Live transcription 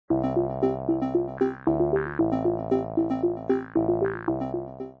Hey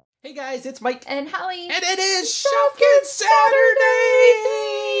guys, it's Mike. And Holly. And it is Shopkins Saturday!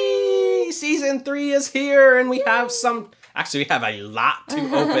 Season 3 is here, and we have some... Actually, we have a lot to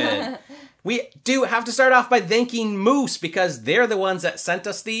open. We do have to start off by thanking Moose, because they're the ones that sent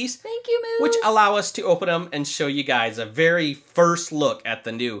us these. Thank you, Moose. Which allow us to open them and show you guys a very first look at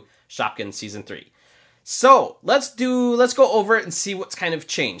the new Shopkins Season 3. So, let's go over it and see what's kind of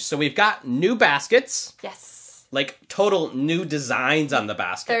changed. So we've got new baskets. Yes. Like, total new designs on the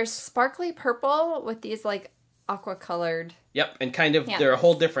baskets. They're sparkly purple with these, like, aqua colored. Yep, and kind of, they're a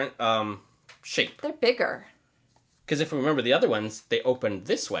whole different shape. They're bigger. Because if we remember the other ones, they opened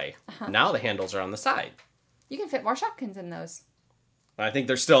this way. Now the handles are on the side. You can fit more Shopkins in those. I think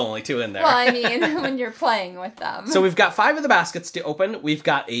there's still only 2 in there. Well, I mean, when you're playing with them. So we've got 5 of the baskets to open. We've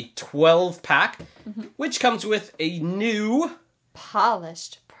got a 12-pack, which comes with a new...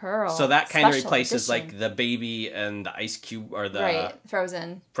 polished pearl. So that kind of replaces, edition. like, the baby and the ice cube, or the... Right,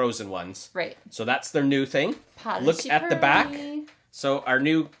 frozen ones. Right. So that's their new thing. Polishy Look at the back. pearly. So our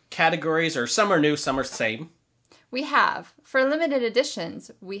new categories are, some are new, some are the same. We have, for limited editions,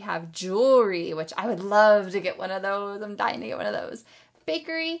 we have jewelry, which I would love to get one of those. I'm dying to get one of those.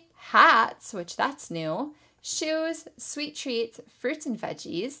 Bakery, hats, which that's new. Shoes, sweet treats, fruits and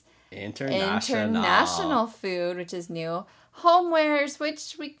veggies. International food, which is new. Homewares,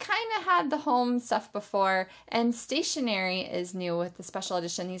 which we kind of had the home stuff before. And stationery is new with the special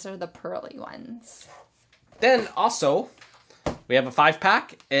edition. These are the pearly ones. Then also... we have a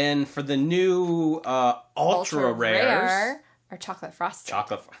 5-pack, and for the new ultra rares, are chocolate frosted.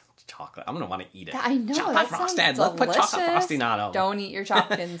 Chocolate. I'm gonna want to eat it. I know. Chocolate frosted. Let's put chocolate frosting on them. Don't eat your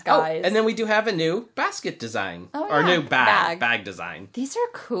Shopkins, guys. Oh, and then we do have a new basket design, or new bag design. These are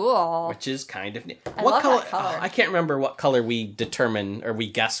cool. Which is kind of neat. I love that color. I can't remember what color we determined or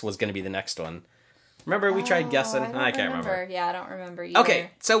we guessed was going to be the next one. Remember we tried guessing? I can't remember. Yeah, I don't remember either.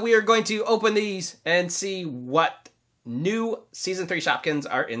 Okay, so we are going to open these and see what new Season 3 Shopkins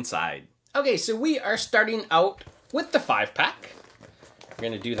are inside. Okay, so we are starting out with the 5-pack. We're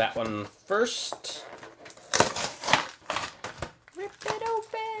going to do that one first. Rip it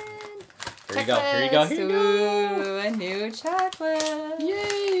open. Here you go, here you go, here you go. Ooh, a new chocolate.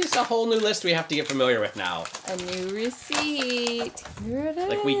 Yay, it's a whole new list we have to get familiar with now. A new receipt. Here it is.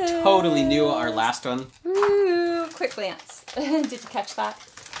 Like we totally knew our last one. Ooh, quick glance. Did you catch that?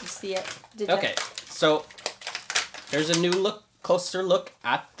 Did you see it? Okay, so here's a new closer look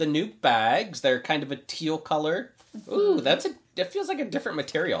at the new bags. They're kind of a teal color. Ooh, it feels like a different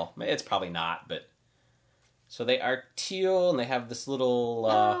material. It's probably not, but... So they are teal, and they have this little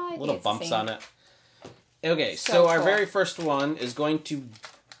little bumps on it. Okay, so our very first one is going to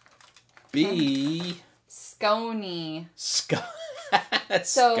be... Scony. Scony.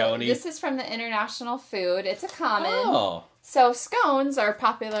 So this is from the International Food. It's a common. Oh. So scones are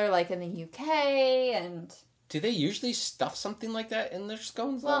popular like in the UK and... Do they usually stuff something like that in their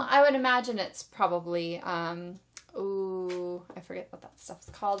scones, though? Well, I would imagine it's probably, ooh, I forget what that stuff's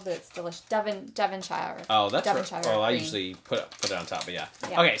called, but it's delicious. Devonshire. Oh, that's Devonshire right. Oh, I usually put it on top, but yeah.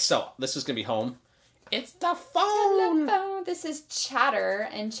 Okay, so this is going to be home. It's the phone! Telephone. This is Chatter,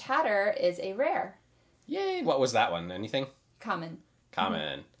 and Chatter is a rare. Yay! What was that one? Anything? Common.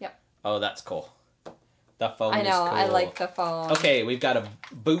 Common. Yep. Oh, that's cool. The phone I know, is cool. I like the phone. Okay, we've got a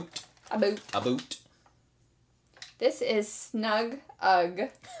boot. A boot. A boot. This is Snug Ugg.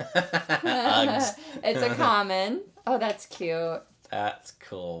 Uggs. It's a common. Oh, that's cute. That's a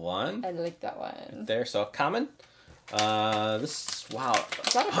cool one. I like that one. There, so common. Wow. Is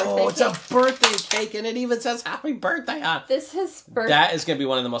that a birthday it's a birthday cake, and it even says happy birthday on it. This is birthday. That is going to be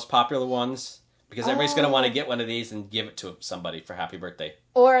one of the most popular ones, because everybody's going to want to get one of these and give it to somebody for happy birthday.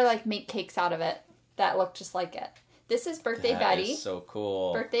 Or, like, make cakes out of it that look just like it. This is Birthday Betty. That is so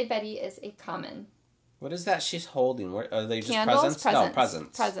cool. Birthday Betty is a common. What is that she's holding? Are they just Candles? presents? No,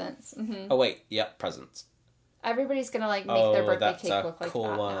 presents. Presents. Mm-hmm. Oh, wait. Yep, presents. Everybody's going to, like, make their birthday cake look like cool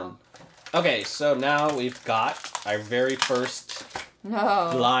that one. now. Okay, so now we've got our very first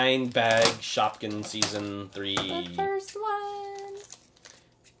blind bag Shopkins Season 3. The first one.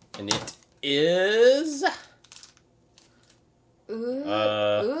 And it is...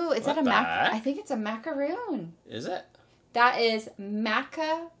 Ooh, is that a I think it's a macaroon. Is it? That is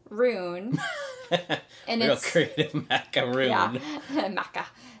macaroon. And real creative macaroon. Yeah, maca.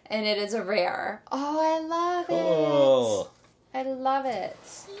 And it is a rare. Oh, I love it. I love it.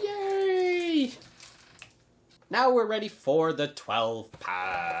 Yay! Now we're ready for the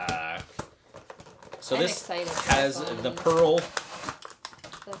 12-pack. So I'm this excited has the pearl.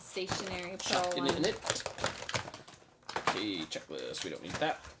 The stationary pearl in it. Okay, checklist. We don't need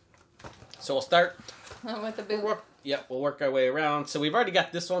that. So we'll start with the boot. We'll work our way around. So we've already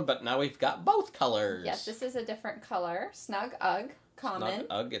got this one, but now we've got both colors. Yes, this is a different color. Snug Ugg, common. Snug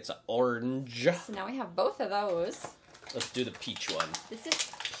Ugg, it's an orange. So now we have both of those. Let's do the peach one. This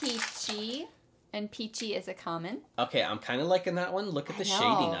is peachy, and peachy is a common. Okay, I'm kind of liking that one. Look at the shading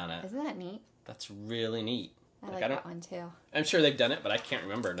on it. Isn't that neat? That's really neat. I like that one too. I'm sure they've done it, but I can't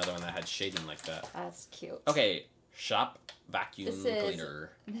remember another one that had shading like that. That's cute. Okay, Shop Vacuum Cleaner.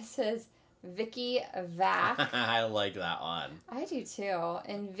 This is Vicky Vac. I like that one. I do too.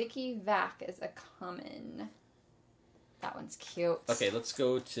 And Vicky Vac is a common. That one's cute. Okay, let's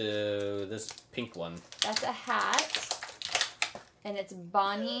go to this pink one. That's a hat. And it's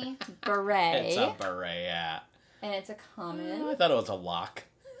Bonnie Beret. It's a beret, yeah. And it's a common. I thought it was a lock.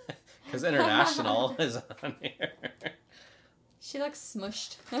 Because international is on here. She looks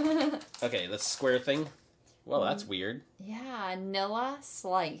smushed. Okay, this square thing. Whoa, that's weird. Yeah, Nilla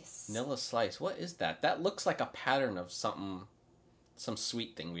Slice. Nilla Slice. What is that? That looks like a pattern of something, some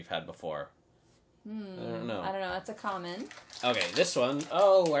sweet thing we've had before. I don't know. It's a common. Okay, this one.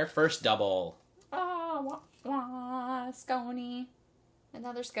 Oh, our first double. Oh, wah, wah, Scony.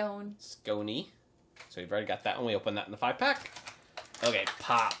 Another scone. Scony. So we've already got that one. We opened that in the 5-pack. Okay,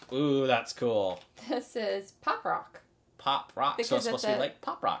 Pop. Ooh, that's cool. This is Pop Rock. Pop Rock. So it's supposed to be like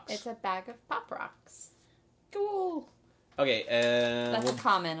Pop Rocks. It's a bag of Pop Rocks. Cool. Okay, and that's a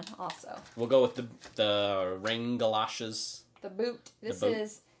common also. We'll go with the rain galoshes. The boot. This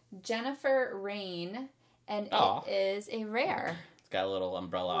is Jennifer Rain, and it is a rare. It's got a little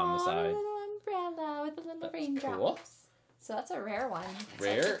umbrella on the side. A little umbrella with a little raindrops. Cool. So that's a rare one.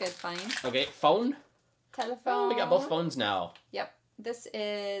 Rare. That's a good find. Okay, phone. Telephone. Oh, we got both phones now. Yep. This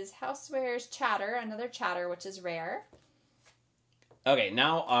is Housewares Chatter, another Chatter, which is rare. Okay,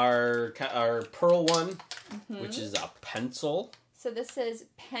 now our pearl one, which is a pencil. So this is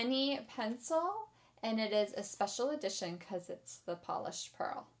Penny Pencil, and it is a special edition because it's the polished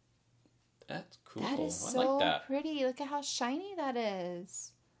pearl. That's cool. That is so pretty. Look at how shiny that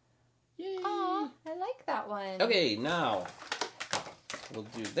is. Yay. Aw, I like that one. Okay, now we'll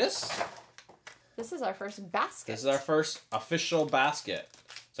do this. This is our first basket. This is our first official basket.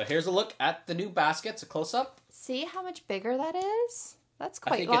 So here's a look at the new basket. It's a close-up. See how much bigger that is? That's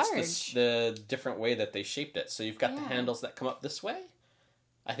quite large. large. It's the different way that they shaped it. So you've got the handles that come up this way.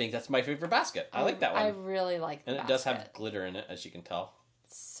 I think that's my favorite basket. I like that one. I really like the basket. And it does have glitter in it, as you can tell.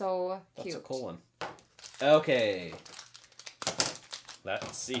 So cute. That's a cool one. Okay.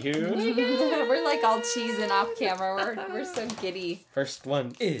 Let's see who we get. We're like all cheesing off camera. We're so giddy. First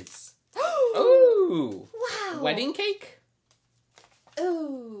one is... Ooh! Wow! Wedding cake?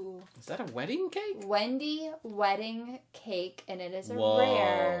 Ooh. Is that a wedding cake? Wendy wedding cake, and it is a Whoa,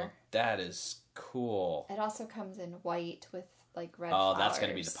 rare. That is cool. It also comes in white with like red flowers. That's going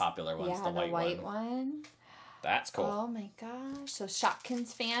to be the popular one. Yeah, the white one. That's cool. Oh my gosh. So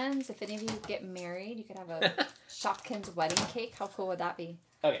Shopkins fans, if any of you get married, you could have a Shopkins wedding cake. How cool would that be?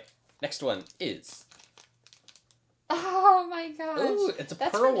 Okay, next one is... Oh my gosh. Ooh, it's a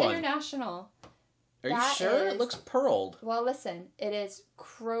That's pearl from one. International. Are you sure? It looks pearled. Well, listen. It is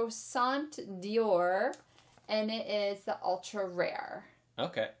Croissant Dior, and it is the ultra rare.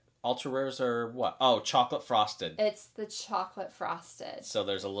 Okay. Ultra rares are what? Oh, chocolate frosted. It's the chocolate frosted. So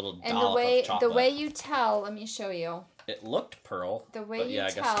there's a little dollop of chocolate. The way you tell, let me show you. It looked pearl. The way you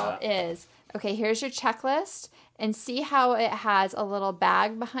tell is, okay, here's your checklist, and see how it has a little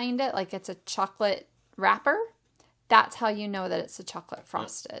bag behind it, like it's a chocolate wrapper? That's how you know that it's a chocolate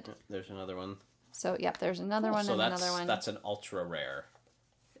frosted. There's another one. So, yep, there's another one and another one. That's an ultra rare.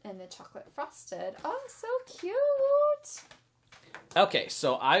 And the chocolate frosted. Oh, so cute. Okay,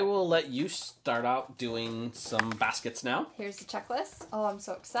 so I will let you start out doing some baskets now. Here's the checklist. Oh, I'm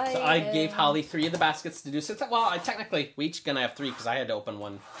so excited. So I gave Holly 3 of the baskets to do. Well, technically, we each gonna have 3 because I had to open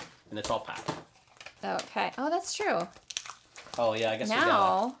one and it's all packed. Okay. Oh, that's true. Oh, yeah, I guess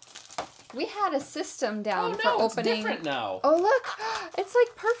now, we had a system down for opening. It's different now. Oh, look. It's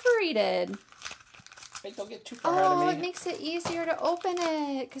like perforated. Wait, don't get too far out of me. Oh, it makes it easier to open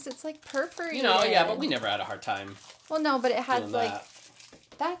it because it's like perforated. You know, yeah, but we never had a hard time. Well, no, but it has like...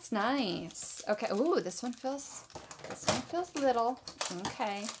 That's nice. Okay. Ooh, this one feels little.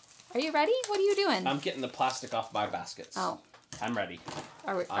 Okay. Are you ready? What are you doing? I'm getting the plastic off my baskets. Oh. I'm ready.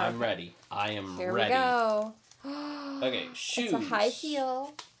 I'm ready. I am Here ready. Here we go. Okay, shoes. It's a high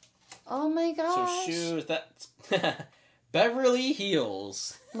heel. Oh my gosh. So shoes, that's... Beverly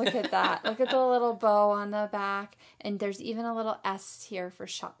Heels. Look at that. Look at the little bow on the back. And there's even a little S here for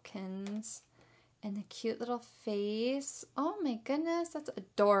Shopkins. And the cute little face. Oh my goodness, that's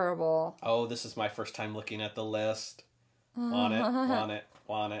adorable. Oh, this is my first time looking at the list. Want it, want it,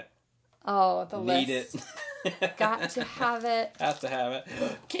 want it. Oh, the Need list. it. Got to have it. Have to have it.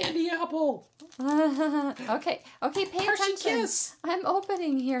 Candy apple. Okay, pay Hershey attention. Kiss. I'm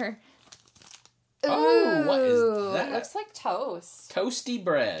opening here. Oh, what is Ooh, that? It looks like toast. Toasty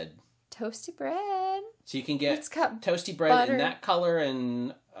bread. Toasty bread. So you can get It's got toasty bread butter. in that color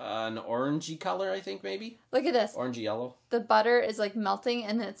and an orangey color, I think, maybe. Look at this. Orangey yellow. The butter is like melting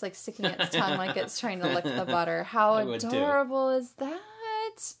and then it's like sticking its tongue like it's trying to lick the butter. How I would too. adorable is that?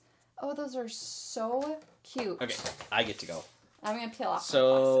 Oh, those are so cute. Okay, I get to go. I'm going to peel off my plastic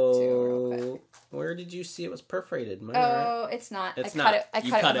too real So, quick. where did you see it was perforated? Mine aren't. Oh, it's not. It's I not. cut it. I You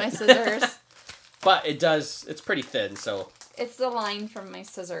cut it cut with my it. scissors. But it does, it's pretty thin, so. It's the line from my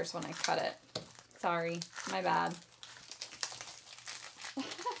scissors when I cut it. Sorry, my bad.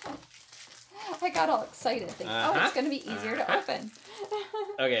 I got all excited thinking, oh, it's going to be easier to open.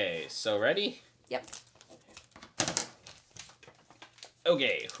 Okay, so ready? Yep.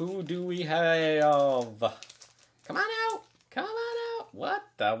 Okay, who do we have? Come on out! Come on out! What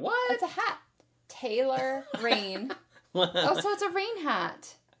the what? It's a hat. Taylor Rain. Oh, so it's a rain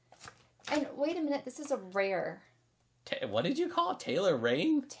hat. And wait a minute, this is a rare. What did you call it? Taylor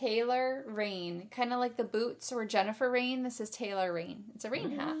Rain? Taylor Rain. Kind of like the boots or Jennifer Rain. This is Taylor Rain. It's a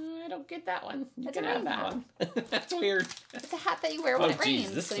rain hat. I don't get that one. You It's can a have rain that hat. one. That's weird. It's a hat that you wear when Oh, it geez,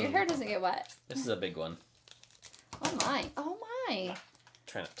 rains, this so your one- hair doesn't get wet. This is a big one. Oh my. Oh my.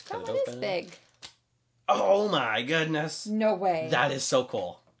 Try not to That cut one it is open. big. Oh my goodness. No way. That is so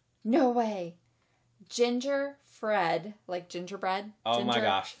cool. No way. Ginger Fred. Like gingerbread. Oh my Ginger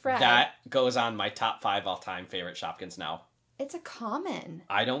gosh. Fred. That goes on my top 5 all-time favorite Shopkins now. It's a common.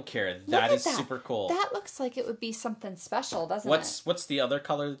 I don't care. Look That at is that. super cool. That looks like it would be something special, doesn't What's the other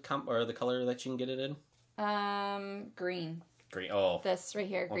color or the color that you can get it in? it? Green. Green. Oh. This right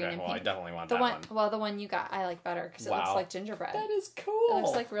here, green Okay, and well, I pink. definitely want The that one, one. well, the one you got, I like better because it looks Wow. like gingerbread. That is cool. It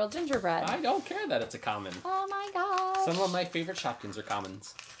looks like real gingerbread. I don't care that it's a common. Oh my gosh. Some of my favorite Shopkins are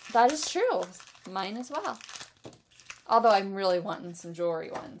commons. That is true. Mine as well. Although I'm really wanting some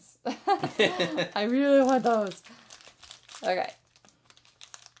jewelry ones. I really want those. Okay.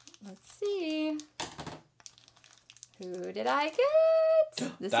 Let's see. Who did I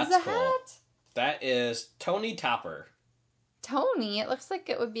get? This That's is a cool. hat. That is Tony Topper. Tony. It looks like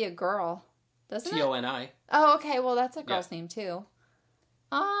it would be a girl. Doesn't it? Toni. Oh, okay. Well, that's a girl's name too.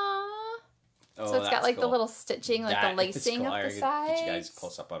 Aww. Oh, So it's got that's like the cool. little stitching, like That the is lacing cool. up I the gotta sides. Get you guys a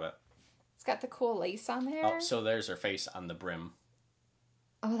close up of it. It's got the cool lace on there. Oh, so there's her face on the brim.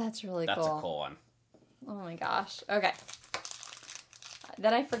 Oh, that's really That's cool. a cool one. Oh my gosh. Okay.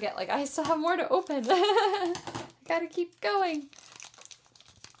 Then I forget, like, I still have more to open. Gotta keep going.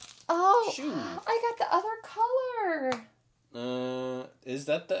 Oh, Shoot. I got the other color. Is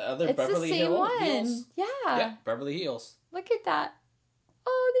that the other It's Beverly the same one. Hills? Yeah. Yeah, Beverly Hills. Look at that.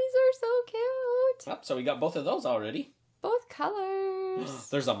 Oh, these are so cute. Oh, so we got both of those already. Both colors.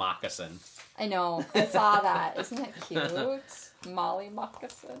 There's a moccasin. I know. I saw that. Isn't that cute? Molly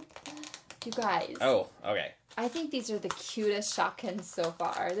moccasin. You guys. Oh, okay. I think these are the cutest Shopkins so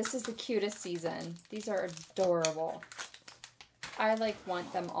far. This is the cutest season. These are adorable. I like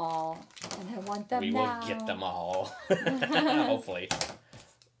want them all, and I want them We now. will get them all. Hopefully.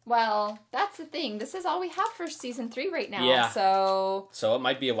 Well, that's the thing. This is all we have for season 3 right now. Yeah. So So it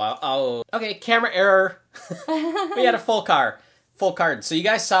might be a while. Oh, okay. Camera error. We had a full card. So you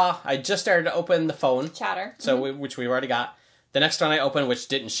guys saw I just started to open the phone. chatter. So which we already got. The next one I opened, which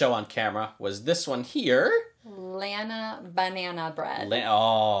didn't show on camera, was this one here. Lana banana bread.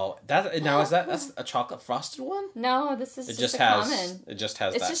 That's a chocolate frosted one. No, this is It just just a has. common. It just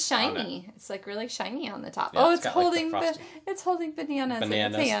has. It's that just on it. shiny. It's like really shiny on the top. Yeah, Oh, it's it's got, like, the holding frosting. it's holding bananas in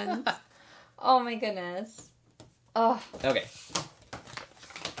Bananas. its hands. Oh my goodness. Oh, Okay.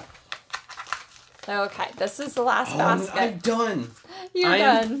 okay. This is the last basket. I'm done. You're I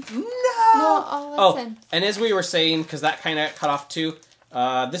am- done. No. Oh, listen. And as we were saying, because that kind of cut off too.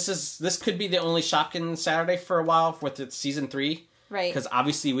 This could be the only Shopkins Saturday for a while with its season 3. Right. Because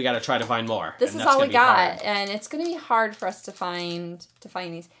obviously we got to try to find more. This and is that's all we gonna be got, hard. and it's going to be hard for us to find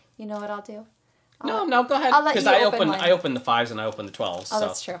these. You know what I'll do? No, go ahead. I'll let Because you I open one. opened the 5s and I opened the 12s. Oh, so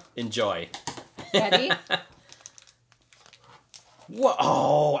that's true. Enjoy. Ready? Whoa!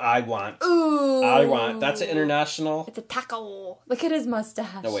 Oh, I want. Ooh. That's an international. It's a taco. Look at his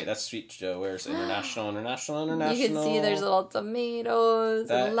mustache. No, wait, that's Sweet Joe. Where's international? You can see there's little tomatoes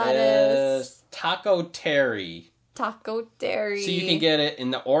That and lettuce. is Taco Terry. Taco dairy. So you can get it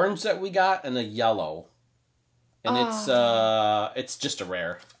in the orange that we got and the yellow. And it's just a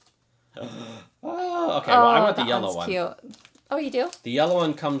rare. Oh, okay. Well, I want the that yellow one's one. Cute. Oh, you do? The yellow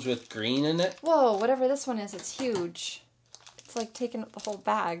one comes with green in it. Whoa, whatever this one is, it's huge. It's like taking up the whole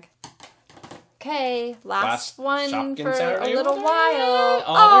bag. Okay, last one Shopkins for Saturday a little order. while.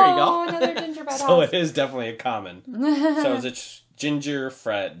 Oh, there you go. Another gingerbread So house. it is definitely a common. So is it Ginger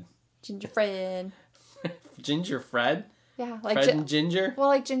Fred? Gingerbread. Ginger Fred? Yeah, like Fred and Ginger? well,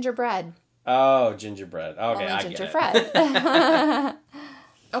 like gingerbread. Oh, gingerbread. Okay, Only I ginger get Fred. it.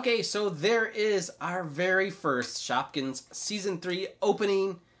 Okay, so there is our very first Shopkins Season 3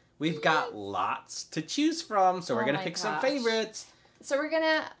 opening. We've got lots to choose from, so we're going to pick some favorites. So we're going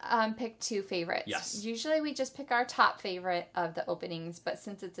to pick 2 favorites. Yes. Usually we just pick our top favorite of the openings, but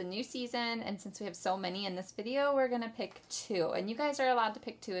since it's a new season and since we have so many in this video, we're going to pick 2. And you guys are allowed to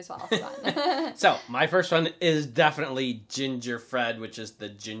pick 2 as well if you want. So, my first one is definitely Ginger Fred, which is the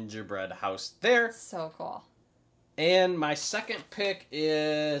gingerbread house there. So cool. And my second pick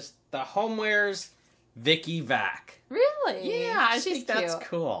is the Homewares Vicky Vac. Really? Yeah, I She's think that's cute.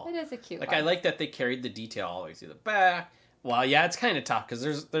 cool. It is a cute Like, one. I like that they carried the detail all the way through the back. Well, yeah, it's kind of tough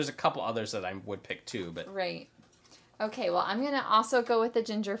because there's a couple others that I would pick too, but Right. Okay, well, I'm going to also go with the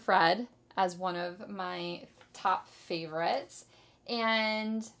Ginger Fred as one of my top favorites.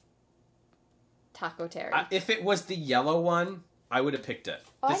 And Taco Terry. If it was the yellow one, I would have picked it.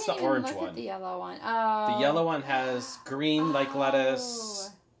 Oh, This is the I didn't even orange look one. at the yellow one. Oh. The yellow one has green like lettuce,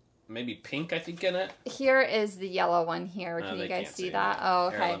 maybe pink, I think, in it. Here is the yellow one here. Can they you guys can't see see that? that. Oh,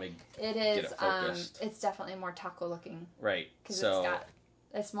 Here, okay. let me It get is. it focused. It's definitely more taco looking Right. because So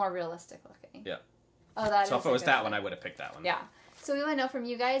it's more realistic looking. yeah. Oh, that So is if it a was good that one, I would have picked that one. Yeah. So we want to know from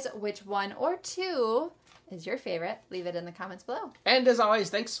you guys which one or 2 is your favorite. leave it in the comments below. And as always,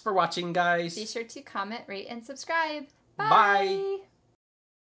 thanks for watching, guys. Be sure to comment, rate, and subscribe. Bye.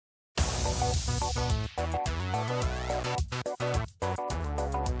 Bye.